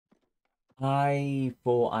I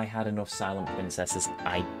thought I had enough silent princesses.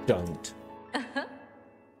 I don't.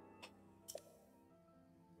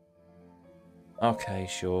 Okay,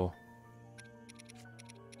 sure.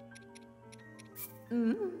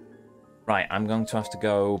 Right, I'm going to have to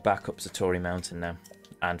go back up Satori Mountain now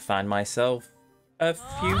and find myself a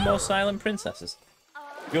few more silent princesses.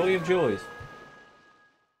 Joy of joys.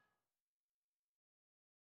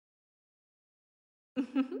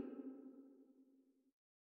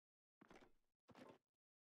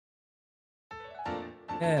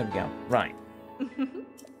 There we go. Right.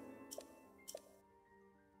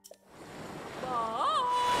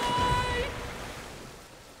 Bye.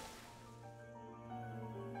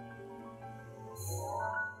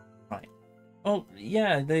 Right. Oh,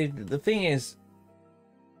 yeah, the thing is,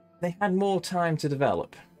 they had more time to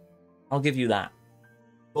develop. I'll give you that.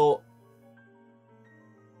 But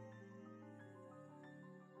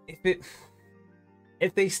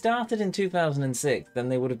if they started in 2006, then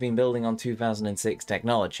they would have been building on 2006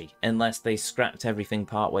 technology, unless they scrapped everything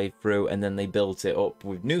partway through and then they built it up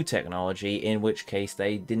with new technology, in which case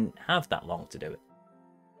they didn't have that long to do it.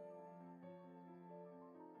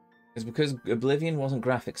 It's because Oblivion wasn't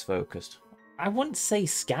graphics focused. I wouldn't say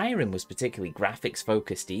Skyrim was particularly graphics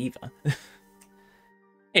focused either.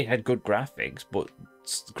 It had good graphics, but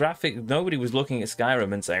nobody was looking at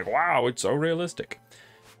Skyrim and saying, wow, it's so realistic.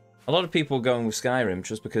 A lot of people were going with Skyrim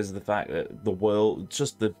just because of the fact that the world,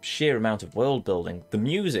 just the sheer amount of world building, the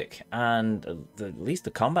music, and at least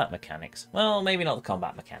the combat mechanics. Well, maybe not the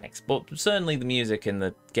combat mechanics, but certainly the music in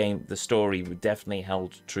the game, the story definitely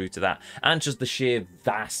held true to that. And just the sheer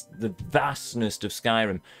vastness of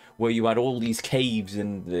Skyrim, where you had all these caves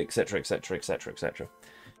and etc, etc, etc, etc.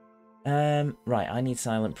 Right, I need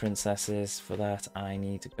silent princesses. For that, I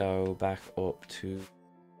need to go back up to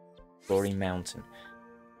Glory Mountain.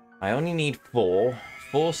 I only need four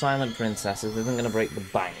silent princesses. Isn't going to break the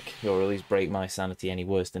bank, or at least break my sanity any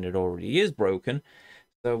worse than it already is broken.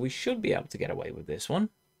 So we should be able to get away with this one.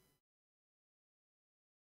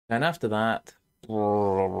 And after that,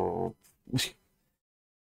 on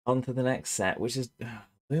to the next set, which is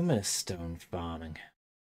Luminous Stone farming.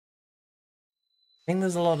 I think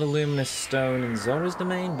there's a lot of Luminous Stone in Zora's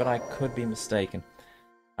domain, but I could be mistaken.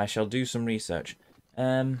 I shall do some research.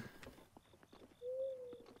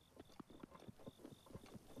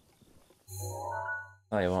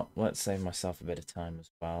 Tell you what, let's save myself a bit of time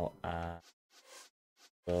as well.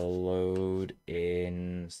 We'll load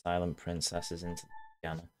in Silent Princesses into the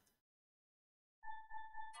scanner.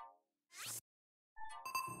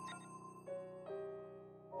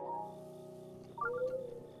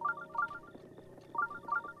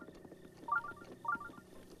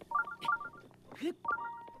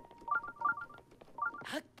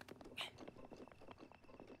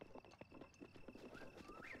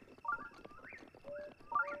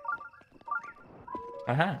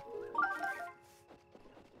 Aha!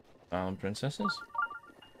 Silent Princesses.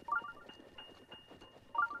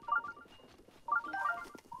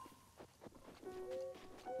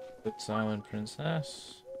 Good Silent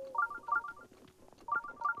Princess.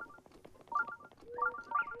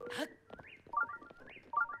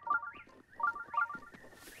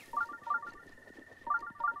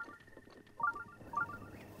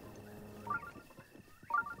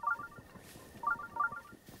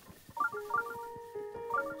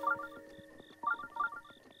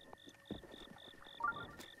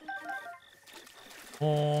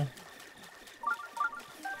 Four.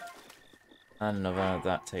 And another,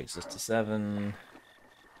 that takes us to 7.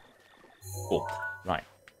 Cool. Right.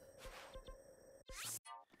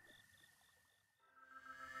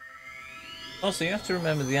 Also, you have to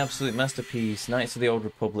remember the absolute masterpiece, Knights of the Old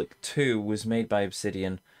Republic 2, was made by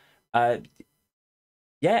Obsidian.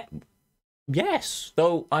 Yeah. Yes!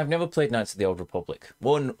 Though I've never played Knights of the Old Republic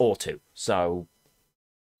 1 or 2, so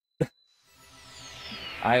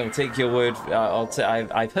I'll take your word.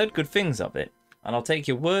 I've heard good things of it, and I'll take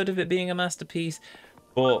your word of it being a masterpiece.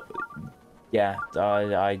 But yeah,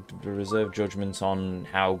 I reserve judgment on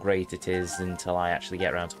how great it is until I actually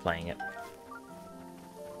get around to playing it.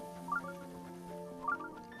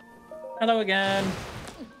 Hello again.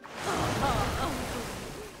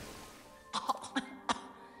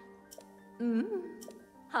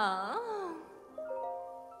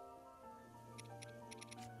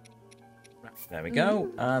 There we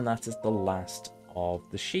go, and that is the last of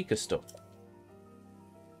the Sheikah stuff.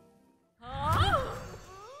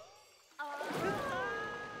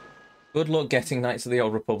 Good luck getting Knights of the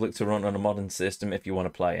Old Republic to run on a modern system if you want to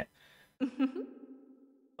play it.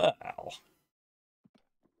 Well.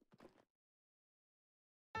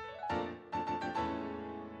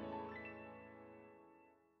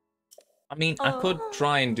 I mean, I could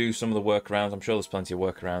try and do some of the workarounds. I'm sure there's plenty of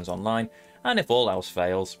workarounds online. And if all else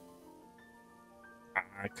fails,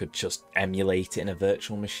 I could just emulate it in a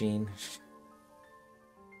virtual machine.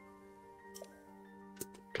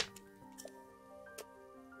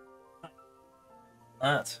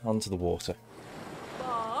 That, onto the water.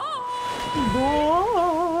 Bye.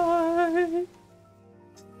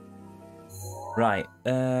 Right,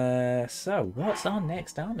 so what's our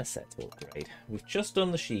next armor set to upgrade? We've just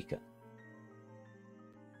done the Sheikah.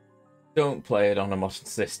 Don't play it on a modern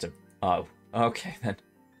system. Oh, okay then.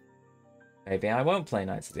 Maybe I won't play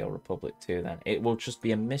Knights of the Old Republic 2 then. It will just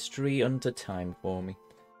be a mystery unto time for me.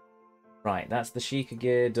 Right, that's the Sheikah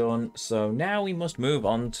gear done. So now we must move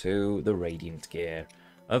on to the Radiant gear,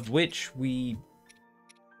 of which we...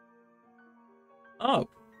 Oh.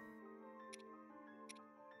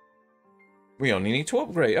 We only need to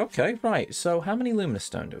upgrade. Okay, right. So how many Luminous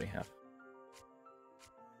Stone do we have?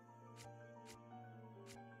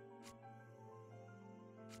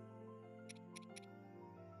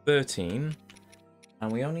 $13.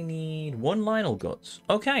 And we only need 1 Lionel Guts.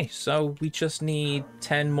 Okay, so we just need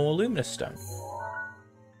 10 more Luminous Stone.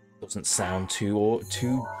 Doesn't sound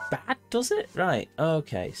too bad, does it? Right,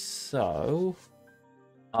 okay, so...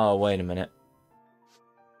 Oh, wait a minute.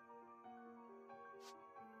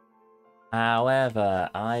 However,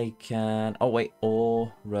 I can... Oh, wait.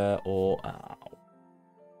 Oh,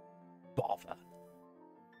 bother.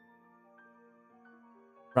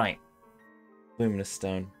 Right. Luminous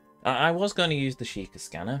Stone. I was going to use the Sheikah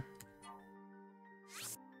scanner.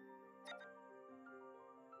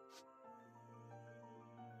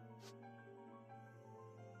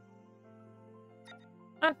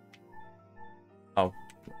 Oh.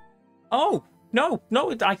 Oh! No!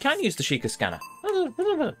 No, I can use the Sheikah scanner.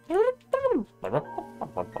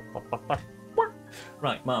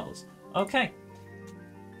 Right, marvels. Okay.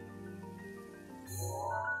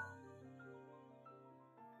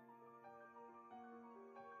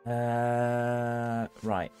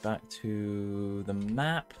 Right, back to the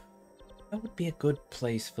map. That would be a good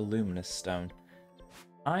place for Luminous Stone.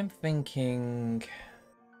 I'm thinking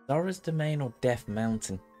Zora's Domain or Death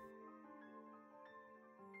Mountain.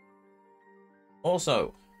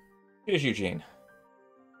 Also, here's Eugene.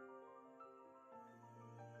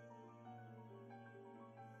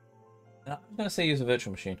 I'm going to say use a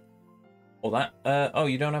virtual machine. Or that. Oh,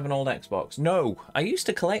 you don't have an old Xbox. No, I used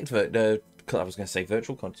to collect I was going to say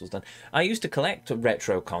virtual consoles then. I used to collect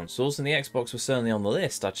retro consoles, and the Xbox was certainly on the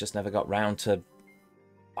list. I just never got round to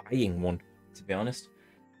buying one, to be honest.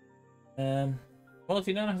 Well, if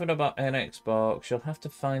you don't have an Xbox, you'll have to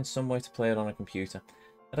find some way to play it on a computer.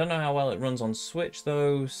 I don't know how well it runs on Switch,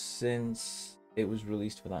 though, since it was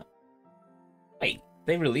released for that. Wait,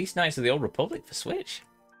 they released Knights of the Old Republic for Switch?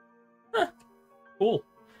 Huh, cool.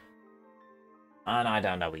 And I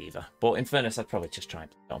don't know either. But in fairness, I'd probably just try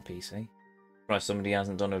and play it on PC. Try somebody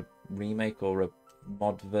hasn't done a remake or a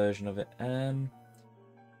mod version of it. What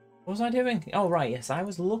was I doing? Oh, right, yes. I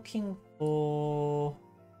was looking for...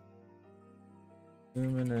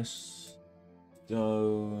 Luminous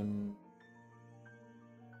Stone...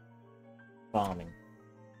 farming.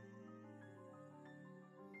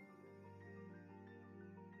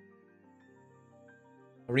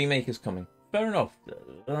 A remake is coming. Fair enough.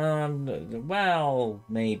 Well,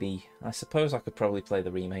 maybe. I suppose I could probably play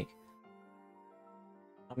the remake.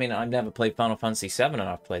 I mean, I've never played Final Fantasy VII and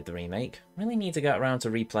I've played the remake. Really need to get around to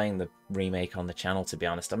replaying the remake on the channel, to be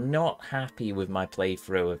honest. I'm not happy with my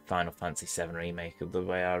playthrough of Final Fantasy VII Remake of the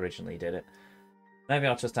way I originally did it. Maybe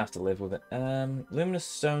I'll just have to live with it. Luminous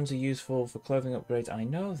Stones are useful for clothing upgrades. I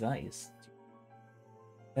know that is...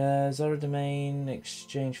 Zora Domain,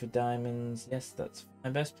 exchange for diamonds. Yes, that's... My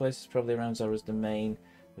best place is probably around Zora's Domain.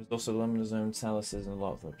 There's also Luminous Zone, Chalices, and a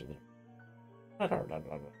lot of...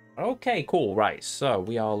 Okay, cool, right. So,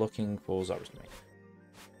 we are looking for Zora's Domain.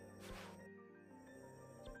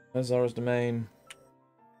 There's Zora's Domain.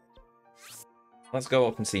 Let's go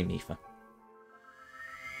up and see Mipha.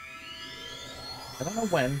 I don't know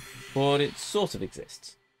when, but it sort of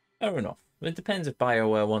exists. Fair enough. It depends if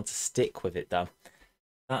BioWare want to stick with it, though.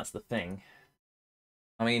 That's the thing.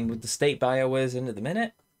 I mean, with the state BioWare's in at the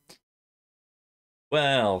minute,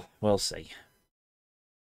 well, we'll see.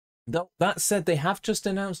 Though, that said, they have just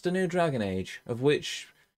announced a new Dragon Age, of which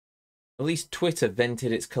at least Twitter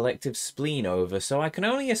vented its collective spleen over, so I can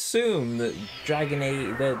only assume that Dragon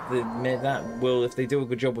Age, that will, if they do a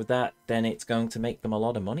good job with that, then it's going to make them a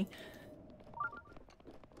lot of money.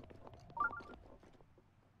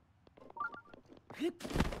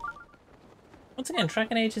 Once again,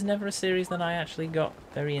 Dragon Age is never a series that I actually got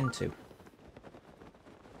very into.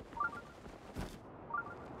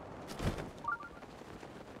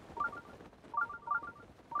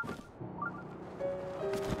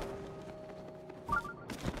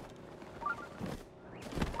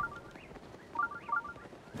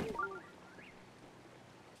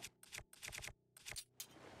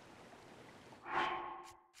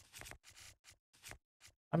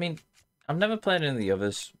 I mean, I've never played any of the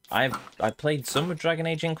others. I played some with Dragon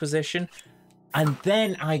Age Inquisition, and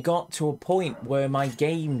then I got to a point where my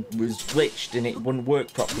game was glitched and it wouldn't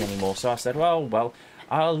work properly anymore. So I said, well,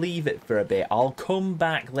 I'll leave it for a bit. I'll come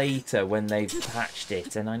back later when they've patched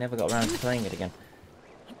it, and I never got around to playing it again.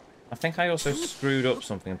 I think I also screwed up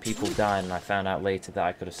something and people died, and I found out later that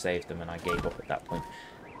I could have saved them, and I gave up at that point.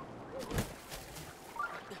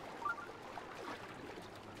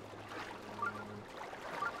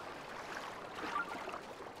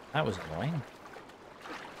 That was annoying.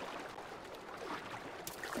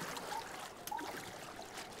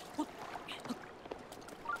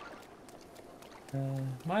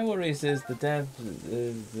 My worries is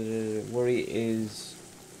the worry is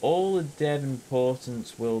all the dev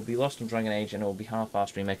importance will be lost on Dragon Age, and it will be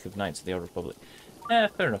half-assed remake of Knights of the Old Republic. Fair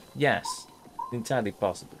enough. Yes, entirely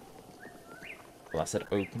possible. Well, I said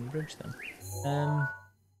open bridge then.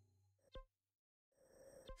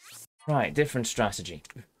 Right, different strategy.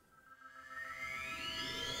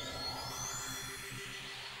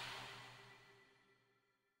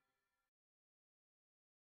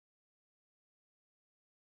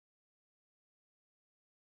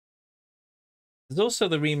 There's also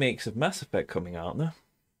the remakes of Mass Effect coming out there,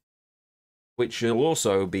 which will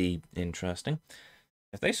also be interesting.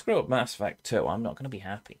 If they screw up Mass Effect 2, I'm not going to be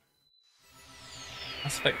happy.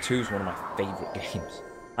 Mass Effect 2 is one of my favourite games.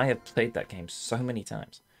 I have played that game so many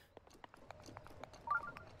times.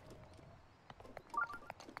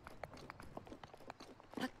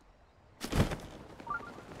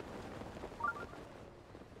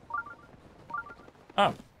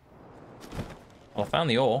 Oh. Well, I found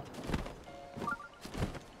the ore.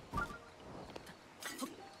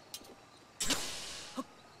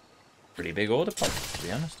 Pretty big ore deposit, to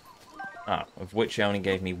be honest. Ah, of which it only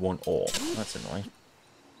gave me one ore. That's annoying.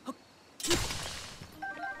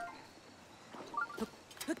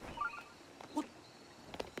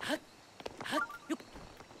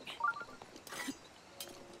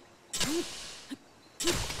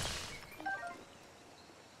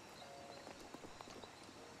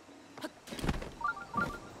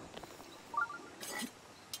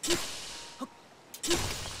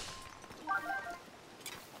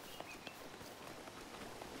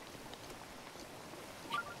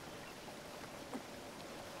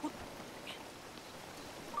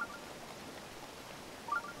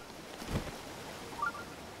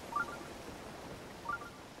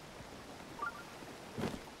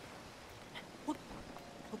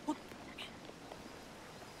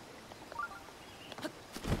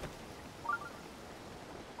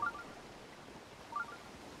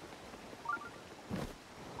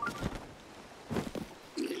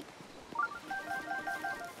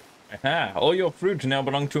 Aha, all your fruit now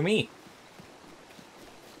belong to me.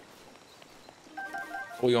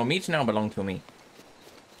 All your meat now belong to me.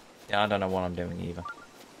 Yeah, I don't know what I'm doing either.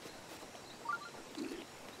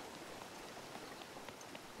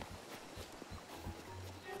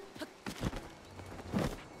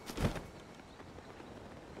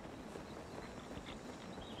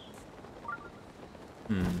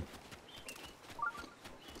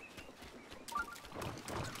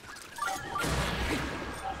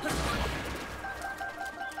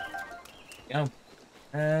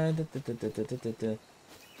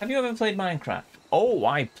 Have you ever played Minecraft? Oh,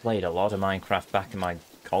 I played a lot of Minecraft back in my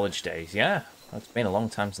college days, yeah. It's been a long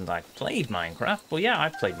time since I played Minecraft, but yeah,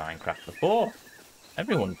 I've played Minecraft before.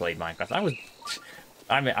 Everyone played Minecraft.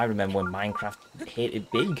 I remember when Minecraft hit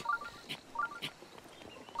it big.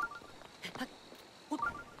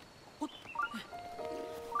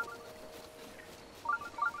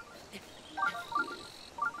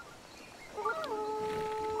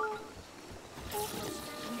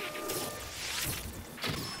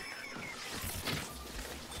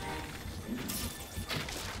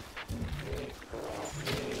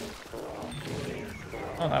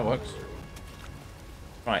 Oh, that works.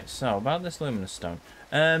 Right, so about this Luminous stone.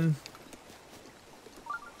 And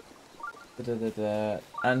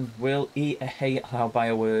will EA allow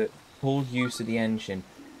BioWare full use of the engine?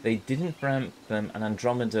 They didn't for Anthem and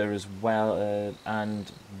Andromeda as well,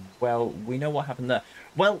 and, well, we know what happened there.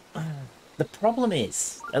 Well, the problem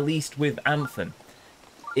is, at least with Anthem,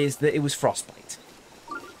 is that it was Frostbite.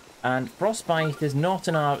 And Frostbite is not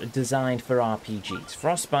designed for RPGs.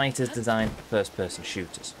 Frostbite is designed for first-person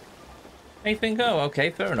shooters. And you think, oh,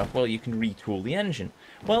 okay, fair enough. Well, you can retool the engine.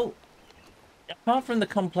 Well, apart from the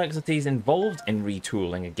complexities involved in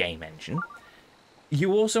retooling a game engine,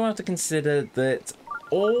 you also have to consider that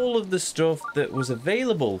all of the stuff that was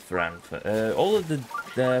available for Anthem, all of the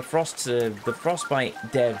Frostbite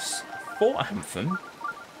devs for Anthem,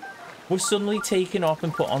 was suddenly taken off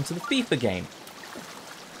and put onto the FIFA game.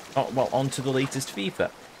 Oh, well, onto the latest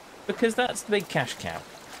FIFA. Because that's the big cash cow.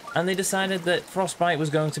 And they decided that Frostbite was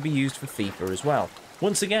going to be used for FIFA as well.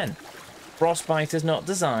 Once again, Frostbite is not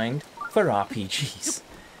designed for RPGs.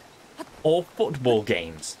 Or football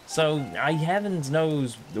games. So, heavens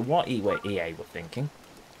knows what EA were thinking.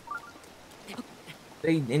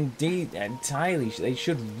 They indeed entirely, they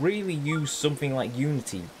should really use something like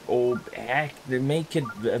Unity, or heck, they make it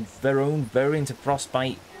their own variant of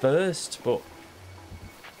Frostbite first, but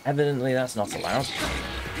evidently that's not allowed.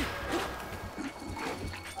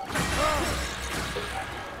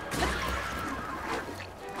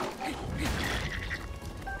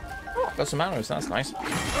 Oh, got some arrows, that's nice.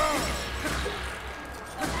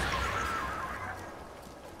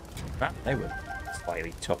 Ah, they were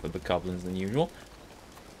slightly tougher bokoblins than usual.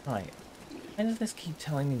 Right. Why does this keep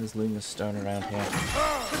telling me there's Luminous stone around here?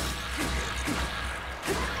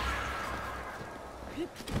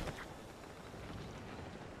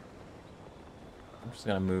 I'm just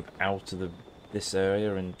gonna move out of this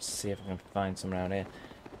area and see if I can find some around here.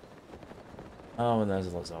 Oh, and there's a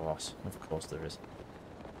Lazaros. Of course there is.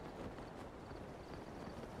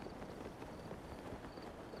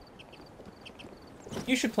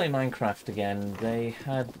 You should play Minecraft again. They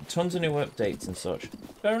had tons of new updates and such.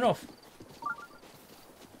 Fair enough.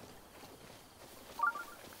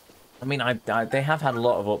 I mean, they have had a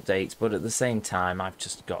lot of updates, but at the same time, I've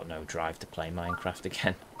just got no drive to play Minecraft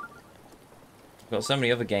again. I've got so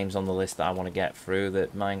many other games on the list that I want to get through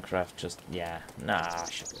that Minecraft just, yeah, nah, I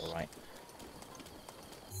should be alright.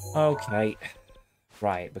 Okay.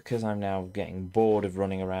 Right, because I'm now getting bored of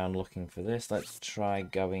running around looking for this, let's try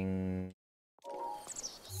going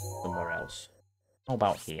somewhere else. How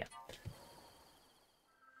about here?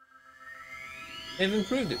 They've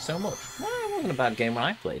improved it so much. Well, it wasn't a bad game when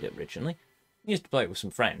I played it originally. I used to play it with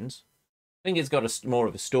some friends. I think it's got more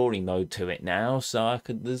of a story mode to it now, so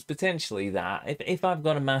there's potentially that. If I've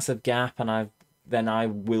got a massive gap and then I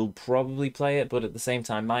will probably play it, but at the same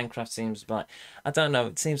time, Minecraft seems like, I don't know,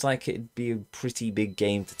 it seems like it'd be a pretty big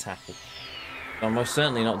game to tackle. So I'm most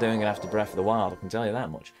certainly not doing it after Breath of the Wild, I can tell you that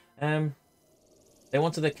much. They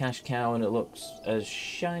wanted a cash cow and it looks as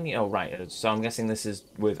shiny. Oh, right. So I'm guessing this is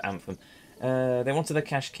with Anthem. They wanted a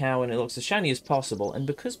cash cow and it looks as shiny as possible. And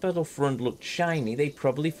because Battlefront looked shiny, they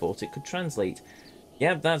probably thought it could translate.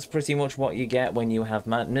 Yep, that's pretty much what you get when you have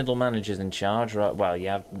middle managers in charge. Right? Well,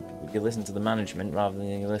 you listen to the management rather than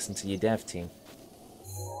you listen to your dev team.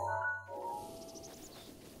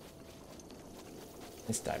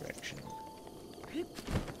 This direction.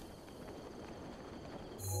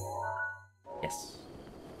 Yes.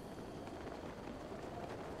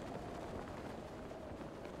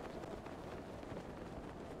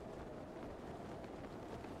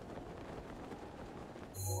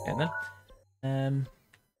 Okay then.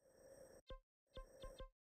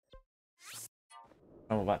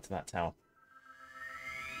 Oh, back to that tower.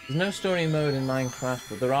 There's no story mode in Minecraft,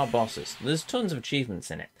 but there are bosses. There's tons of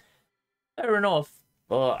achievements in it. Fair enough,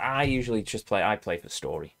 but I usually just play for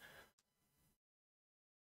story.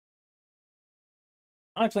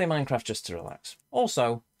 I play Minecraft just to relax.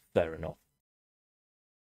 Also, fair enough.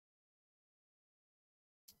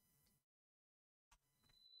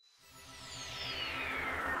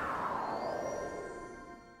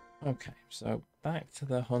 Okay, so back to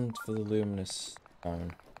the hunt for the Luminous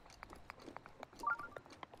stone.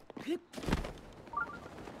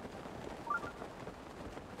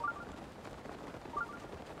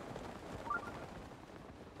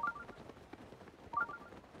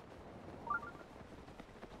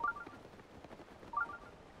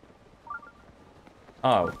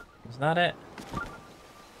 Oh, is that it?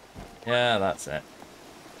 Yeah, that's it.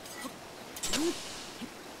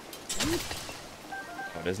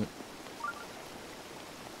 Oh, it isn't.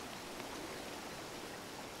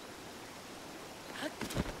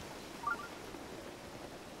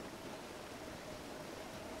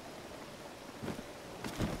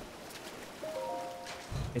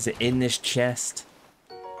 Is it in this chest?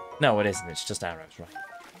 No, it isn't. It's just arrows, right?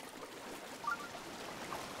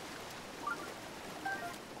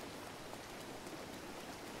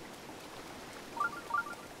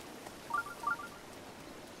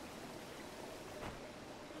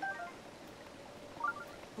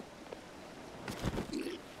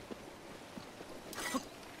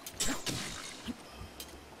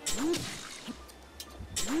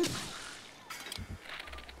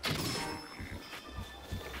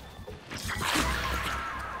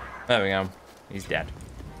 There we go. He's dead.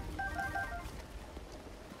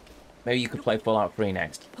 Maybe you could play Fallout 3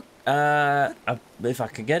 next. If I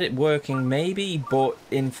could get it working, maybe. But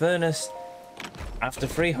in fairness, after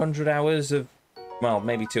 300 hours of well,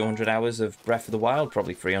 maybe 200 hours of Breath of the Wild,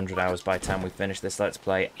 probably 300 hours by the time we finish this Let's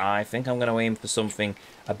Play. I think I'm going to aim for something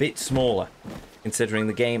a bit smaller, considering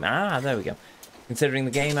the game... Ah, there we go. Considering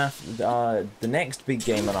the game after... the next big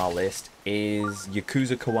game on our list is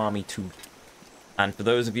Yakuza Kiwami 2. And for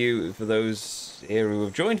those here who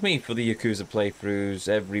have joined me for the Yakuza playthroughs,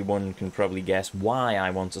 everyone can probably guess why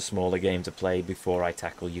I want a smaller game to play before I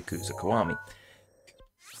tackle Yakuza Kiwami.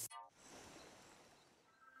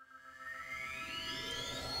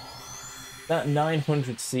 That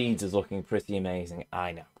 900 seeds is looking pretty amazing,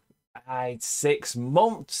 I know. 6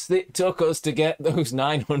 months it took us to get those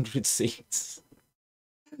 900 seeds.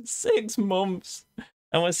 6 months!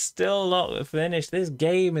 And we're still not finished. This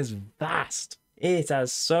game is vast. It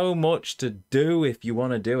has so much to do if you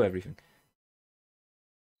want to do everything.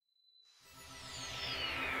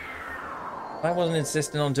 If I wasn't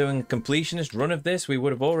insisting on doing a completionist run of this, we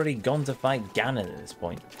would have already gone to fight Ganon at this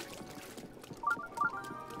point.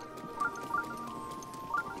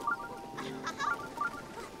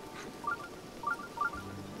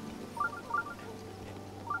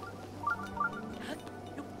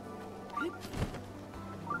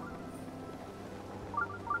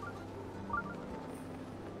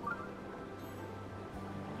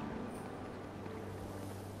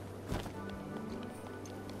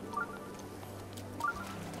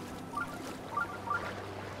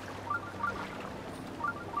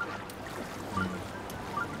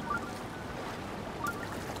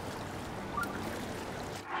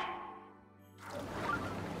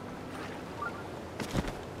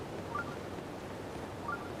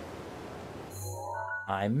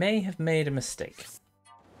 I may have made a mistake.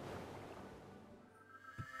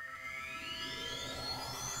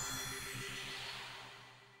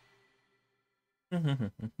 Right,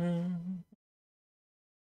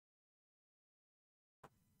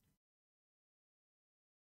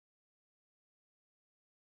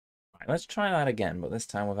 let's try that again, but this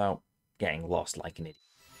time without getting lost like an idiot.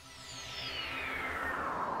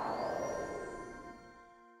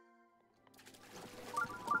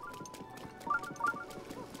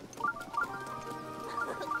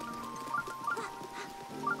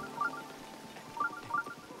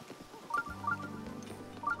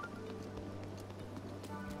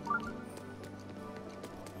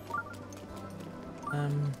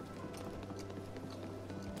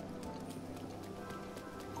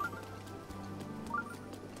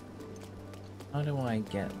 How do I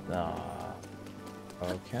get that?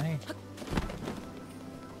 Okay.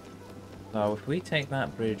 So if we take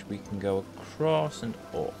that bridge, we can go across and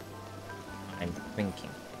up. I'm thinking.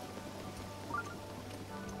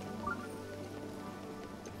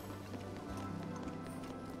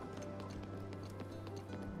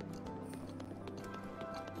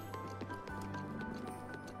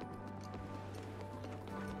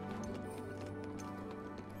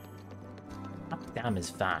 That dam is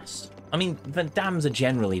vast. I mean, the dams are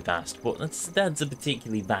generally vast, but that's a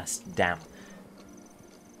particularly vast dam.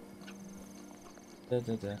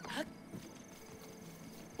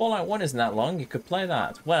 Fallout 1 isn't that long, you could play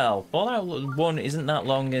that. Well, Fallout 1 isn't that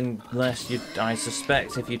long unless you, I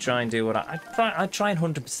suspect, if you try and do what I try and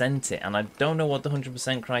 100% it, and I don't know what the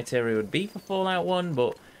 100% criteria would be for Fallout 1,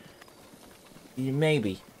 but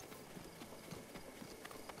maybe.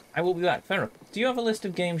 I will be back. Fair enough. Do you have a list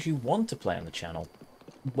of games you want to play on the channel?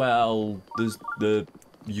 Well, there's the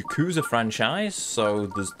Yakuza franchise, so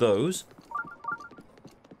there's those.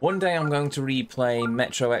 One day I'm going to replay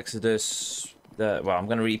Metro Exodus. Well, I'm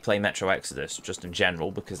going to replay Metro Exodus just in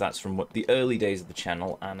general because that's from the early days of the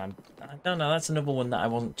channel, and I don't know. That's another one that I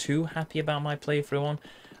wasn't too happy about my playthrough on.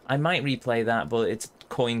 I might replay that, but it's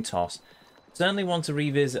coin toss. Certainly want to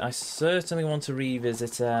revisit. I certainly want to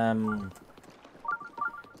revisit.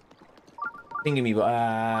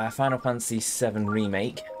 Final Fantasy VII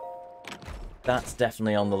Remake. That's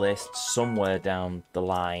definitely on the list somewhere down the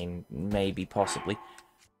line, maybe, possibly.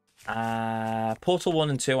 Portal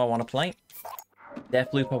 1 and 2 I want to play.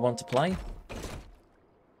 Deathloop I want to play.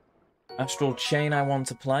 Astral Chain I want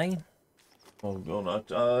to play. Oh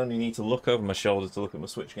god, I only need to look over my shoulder to look at my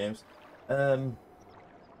Switch games.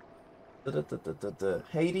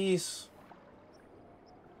 Hades.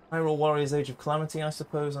 Hyrule Warriors Age of Calamity, I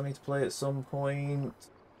suppose I need to play at some point.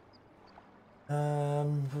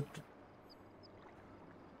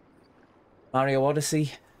 Mario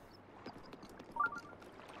Odyssey.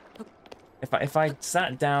 If I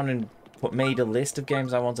sat down and made a list of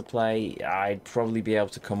games I want to play, I'd probably be able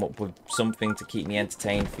to come up with something to keep me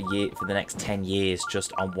entertained for the next 10 years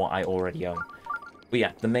just on what I already own. But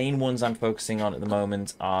yeah, the main ones I'm focusing on at the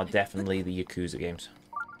moment are definitely the Yakuza games.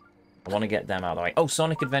 I want to get them out of the way. Oh,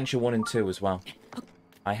 Sonic Adventure 1 and 2 as well.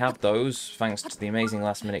 I have those thanks to the amazing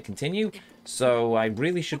last minute continue, so I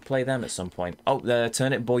really should play them at some point. Oh, the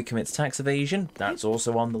Turnip Boy commits tax evasion. That's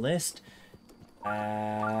also on the list.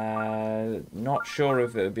 Not sure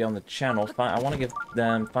if it would be on the channel. I want to give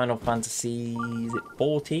Final Fantasy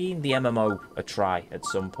 14, the MMO, a try at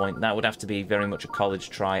some point. That would have to be very much a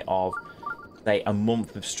college try of, say, a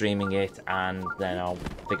month of streaming it, and then I'll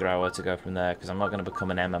figure out where to go from there, because I'm not going to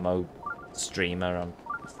become an MMO streamer.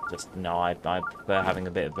 No, I prefer having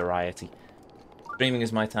a bit of variety. Streaming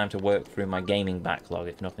is my time to work through my gaming backlog,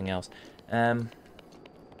 if nothing else.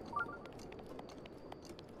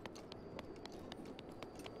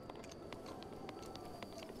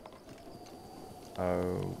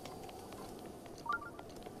 Oh.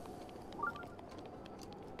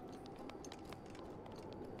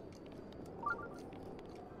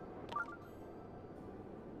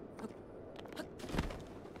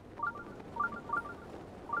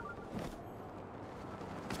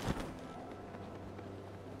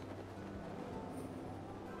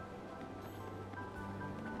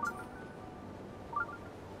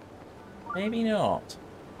 Maybe not.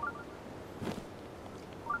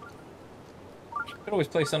 Could always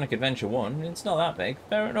play Sonic Adventure 1. It's not that big.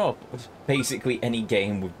 Fair enough. Basically any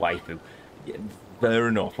game with waifu. Yeah, fair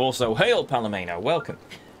enough. Also, hail Palomino. Welcome.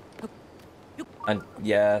 And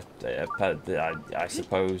yeah, I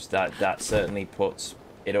suppose that certainly puts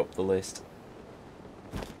it up the list.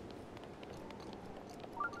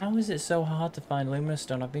 How is it so hard to find Luminous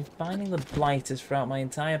Stone? I've been finding the blighters throughout my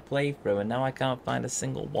entire playthrough, and now I can't find a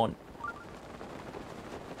single one.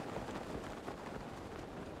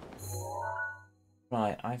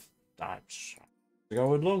 Right, I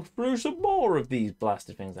would look through some more of these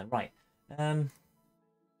blasted things then. Right.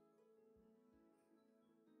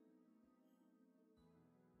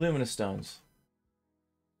 Luminous stones.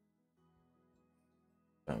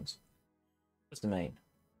 What's the main?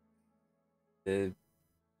 The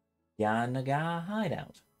Yanaga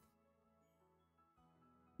hideout.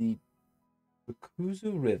 The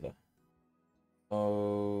Bakuzu River.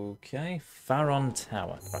 Okay. Faron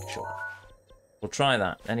Tower. Right, sure. We'll try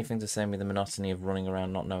that. Anything to save me the monotony of running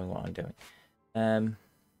around not knowing what I'm doing. Oh,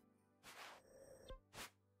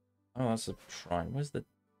 that's a shrine. Where's the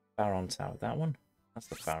Faron Tower? That one? That's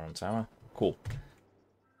the Faron Tower. Cool.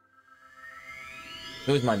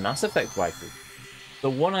 It was my Mass Effect waifu. The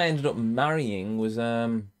one I ended up marrying was,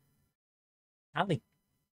 Ali.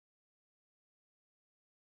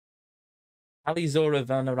 Ali Zora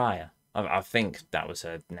Vanaraya. I think that was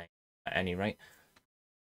her name, at any rate.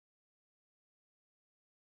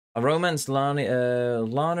 I romanced Lana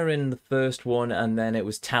in the first one, and then it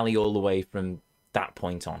was Tally all the way from that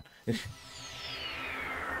point on.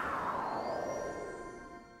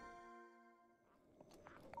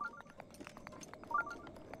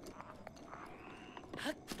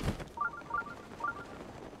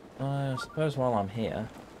 I suppose while I'm here...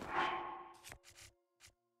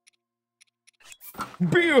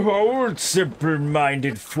 Behold,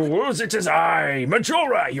 simple-minded fools, it is I,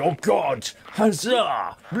 Majora, your god!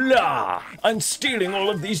 Huzzah! Blah! I'm stealing all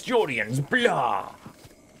of these Jordians, blah!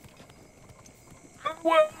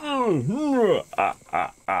 Well...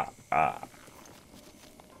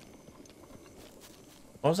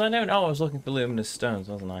 What was I doing? Oh, I was looking for luminous stones,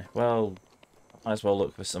 wasn't I? Well, might as well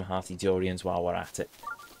look for some hearty Dorians while we're at it.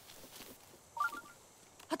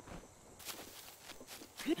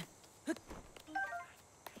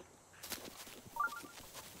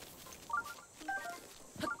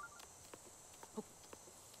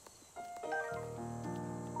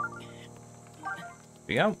 Here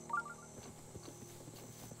we go.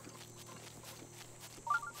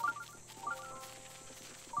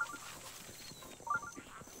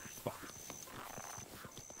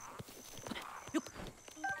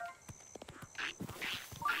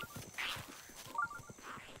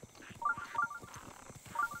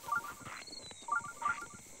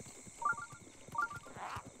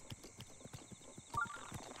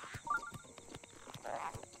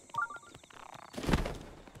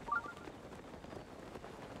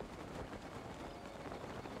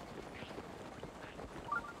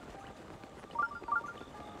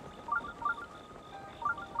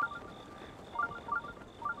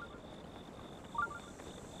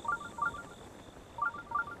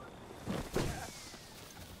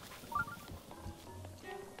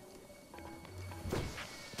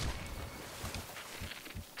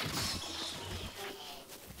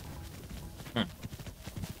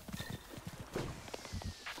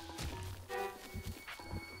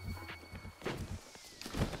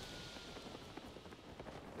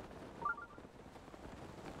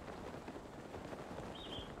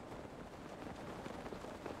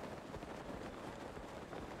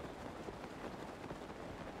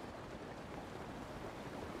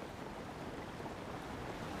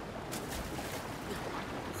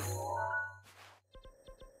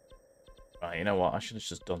 Right, you know what? I should have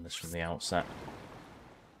just done this from the outset.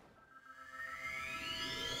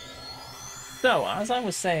 So, as I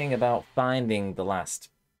was saying about finding the last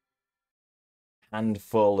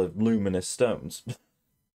handful of luminous stones.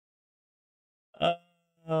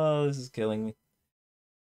 Oh, this is killing me.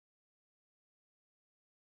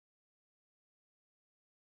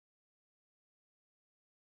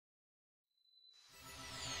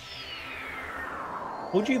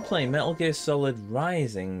 Would you play Metal Gear Solid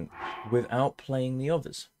Rising without playing the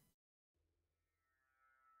others?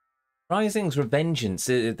 Rising's Revengeance,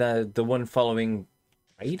 the one following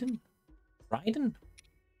Raiden? Raiden?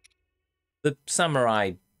 The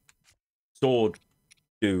samurai sword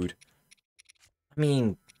dude. I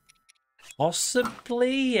mean,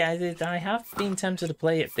 possibly. I have been tempted to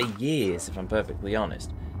play it for years, if I'm perfectly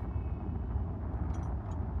honest.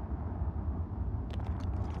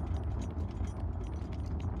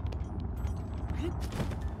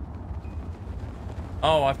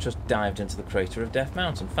 Oh, I've just dived into the crater of Death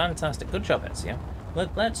Mountain. Fantastic. Good job, Ezio.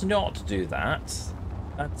 Let's not do that.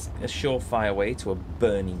 That's a surefire way to a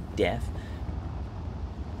burning death.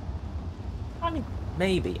 I mean,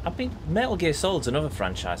 maybe. Metal Gear Solid's another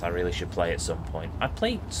franchise I really should play at some point. I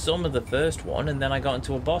played some of the first one, and then I got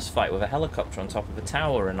into a boss fight with a helicopter on top of a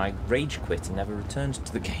tower, and I rage quit and never returned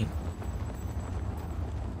to the game.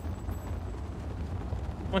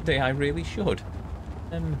 One day I really should.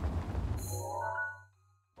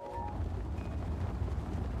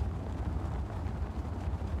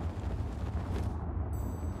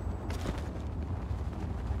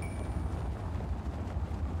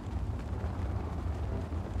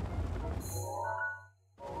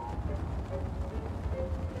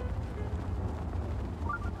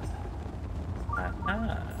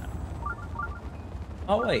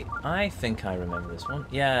 Oh wait, I think I remember this one.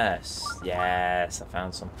 Yes, yes, I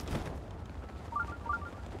found some.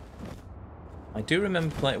 I do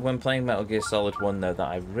remember when playing Metal Gear Solid 1 though that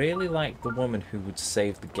I really liked the woman who would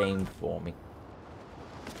save the game for me.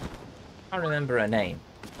 I can't remember her name,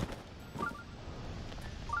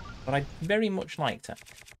 but I very much liked her.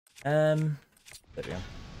 There we go.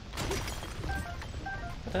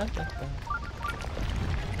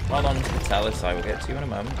 Hold on, Vitalis, I will get to you in a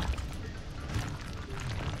moment.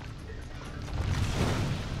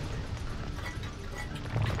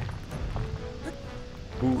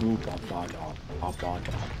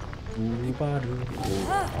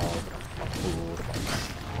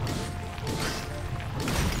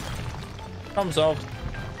 Problem solved.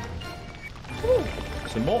 Ooh,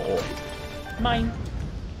 some more ore. Mine.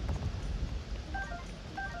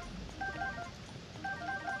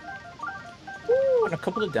 Ooh, and a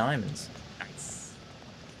couple of diamonds. Nice.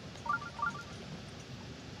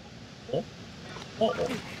 Oh. Oh,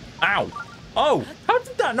 oh. Ow. Oh, how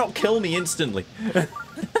did that not kill me instantly?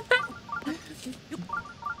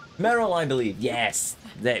 Meryl, I believe. Yes,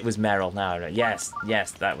 it was Meryl. No, yes,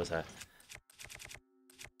 yes, that was her.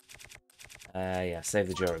 Yeah, save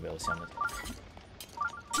the durability on it.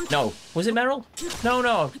 No, was it Meryl? No,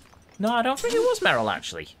 no. No, I don't think it was Meryl,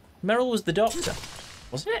 actually. Meryl was the doctor,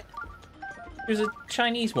 wasn't it? It was a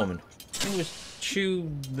Chinese woman. I think it was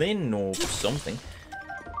Chu Lin or something.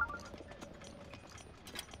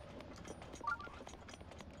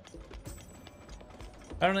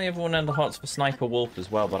 Apparently everyone had the hots for Sniper Wolf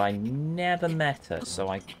as well, but I never met her, so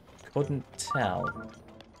I couldn't tell.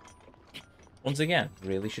 Once again,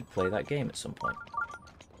 really should play that game at some point.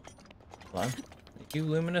 Hello? Are you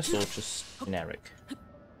Luminous or just generic?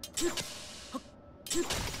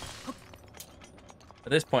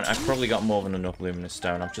 At this point, I've probably got more than enough Luminous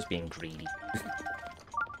Stone. I'm just being greedy.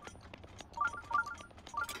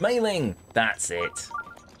 Mailing! That's it.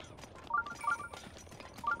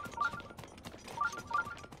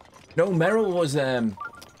 No, Meryl was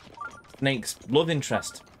Snake's love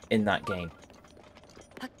interest in that game.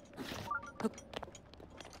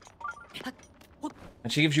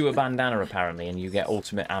 And she gives you a bandana, apparently, and you get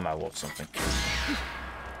ultimate ammo or something.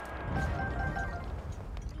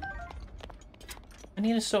 I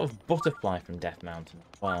need a sort of butterfly from Death Mountain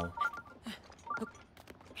as well.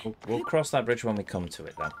 We'll cross that bridge when we come to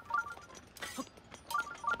it, though.